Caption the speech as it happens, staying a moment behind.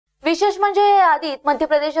विशेष म्हणजे या यादीत मध्य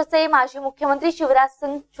प्रदेशचे माजी मुख्यमंत्री शिवराज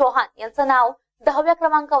सिंग चौहान यांचं नाव 10व्या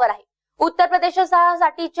क्रमांकावर आहे। उत्तर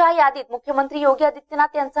प्रदेशासाठीच्या यादीत मुख्यमंत्री योगी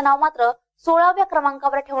आदित्यनाथ यांचं नाव मात्र 16व्या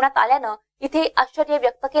क्रमांकावर ठेवण्यात आल्यानं इथे आश्चर्य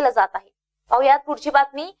व्यक्त केलं जात आहे। पाहुयात पुढची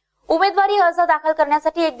बातमी। उमेदवारी अर्ज दाखल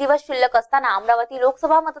करण्यासाठी एक दिवस शिल्लक असताना अमरावती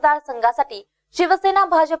लोकसभा मतदारसंघासाठी शिवसेना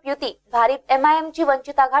भाजप युती, भारिप MIMची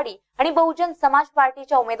वंचित आघाडी आणि बहुजन समाज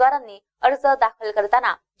पार्टीच्या उमेदवारांनी अर्ज दाखल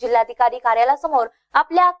करताना जिल्हाधिकारी कार्यालयासमोर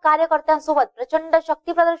आपल्या कार्यकर्त्यांसोबत प्रचंड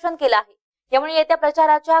शक्ती प्रदर्शन केलं आहे। यामुळे येत्या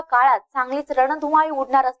प्रचाराच्या काळात चांगलीच रणधुमाळी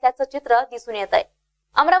उडणार असल्याचं चित्र दिसून येत आहे।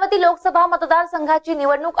 अमरावती लोकसभा मतदारसंघाची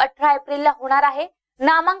निवडणूक 18 एप्रिलला होणार आहे।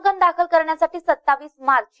 नामांकन दाखल करण्यासाठी 27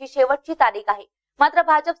 मार्च ही शेवटची तारीख आहे। मात्र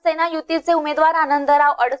भाजप सेना युतीचे उमेदवार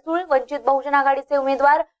आनंदराव अडसूळ, वंचित बहुजन आघाडीचे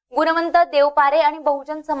उमेदवार गुणवंत देवपारे आणि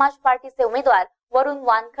बहुजन समाज पार्टीचे उमेदवार वरुण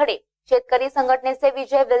वानखडे, शेतकरी संघटनेचे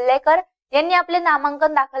विजय विल्लेकर यांनी आपले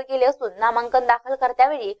नामांकन दाखल केले असून नामांकन दाखल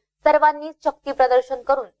करत्यावेळी सर्वांनी शक्ती प्रदर्शन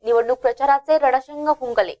करून निवडणूक प्रचाराचे रणशिंग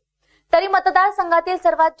फुंकले। तरी मतदारसंघातील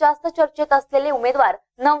सर्वात जास्त चर्चेत असलेले उमेदवार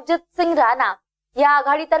नवजित सिंग राणा या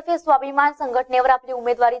आघाडीतर्फे स्वाभिमान संघटनेवर आपली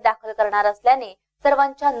उमेदवारी दाखल करणार असल्याने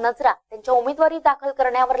सर्वांच्या नजरा त्यांच्या उमेदवारी दाखल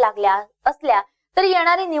करण्यावर लागल्या असल्या तरी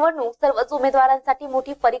येणारी निवडणूक सर्वच उमेदवारांसाठी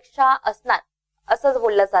मोठी परीक्षा असणार असंच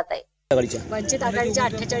बोललं जात आहे। वंचित आघाडीच्या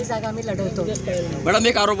 48 जागा आम्ही लढवतो। मॅडम,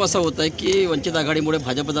 एक आरोप असा होत आहे की वंचित आघाडीमुळे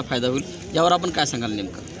भाजपचा फायदा होईल, यावर आपण काय सांगाल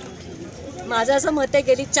नेमकं? माझं असं मत आहे,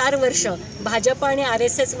 गेली 4 वर्ष भाजप आणि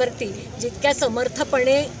RSS वरती जितक्या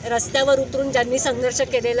समर्थपणे रस्त्यावर उतरून ज्यांनी संघर्ष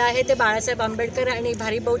केलेला आहे ते बाळासाहेब आंबेडकर आणि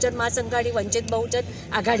भारिप बहुजन महासंघ आणि वंचित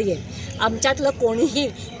बहुजन आघाडी आहे। आमच्यातलं कोणीही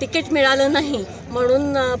तिकीट मिळालं नाही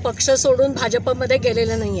म्हणून पक्ष सोडून भाजपमध्ये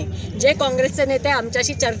गेलेलं नाही आहे। जे काँग्रेसचे नेते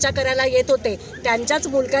आमच्याशी चर्चा करायला येत होते त्यांच्याच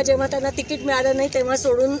मुलगा जेव्हा त्यांना तिकीट मिळालं नाही तेव्हा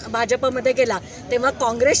सोडून भाजपमध्ये गेला, तेव्हा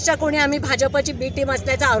काँग्रेसच्या कोणी आम्ही भाजपची बी टीम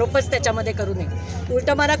असल्याचा आरोपच त्याच्यामध्ये करू नये। उलट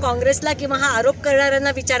मला काँग्रेसला किंवा हा आरोप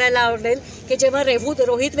करणाऱ्यांना विचारायला आवडेल की जेव्हा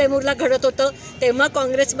रोहित वेमूरला घडत होतं तेव्हा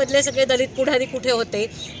काँग्रेसमधले सगळे दलित पुढारी कुठे होते,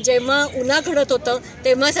 जेव्हा उन्हा घडत होतं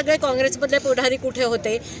तेव्हा सगळे काँग्रेसमधले पुढारी कुठे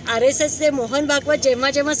होते, RSSचे मोहन भागवत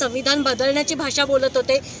जेव्हा संविधान बदलण्याची भाषा बोलत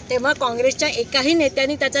होते तेव्हा काँग्रेसच्या एकाही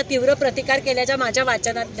नेत्यांनी त्याचा तीव्र प्रतिकार केल्याच्या माझ्या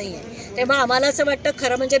वाचनात नाही आहे। तेव्हा आम्हाला असं वाटतं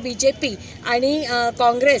खरं म्हणजे BJP आणि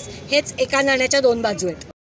काँग्रेस हेच एका नाण्याच्या 2 बाजू आहेत।